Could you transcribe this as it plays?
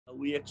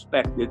we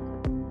expected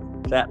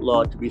that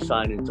law to be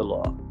signed into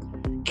law.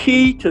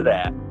 Key to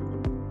that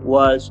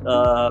was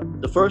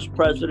the first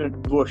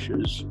President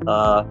Bush's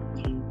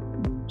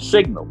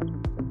signal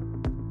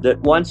that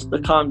once the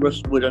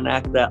Congress would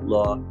enact that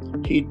law,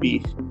 he'd be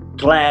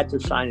glad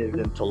to sign it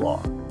into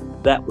law.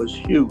 That was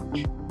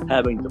huge,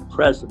 having the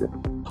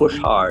president push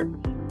hard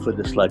for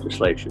this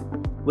legislation.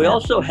 We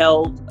also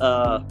held,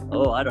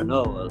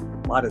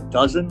 about a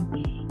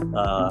dozen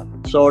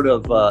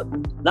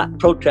not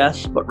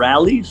protests, but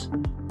rallies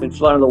in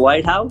front of the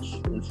White House,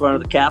 in front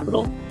of the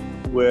Capitol,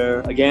 where,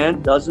 again,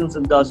 dozens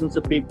and dozens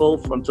of people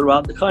from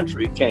throughout the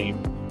country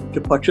came to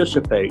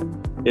participate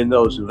in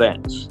those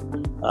events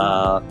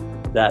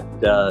that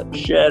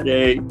shed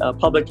a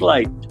public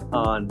light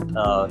on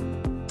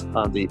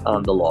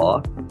the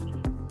law.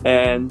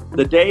 And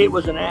the day it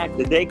was enacted,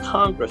 the day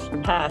Congress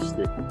passed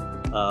it,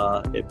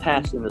 it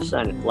passed in the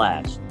Senate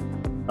last.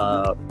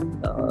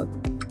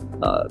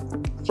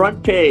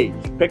 Front page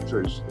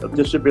pictures of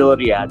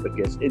disability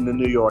advocates in the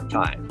New York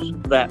Times.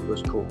 That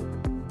was cool.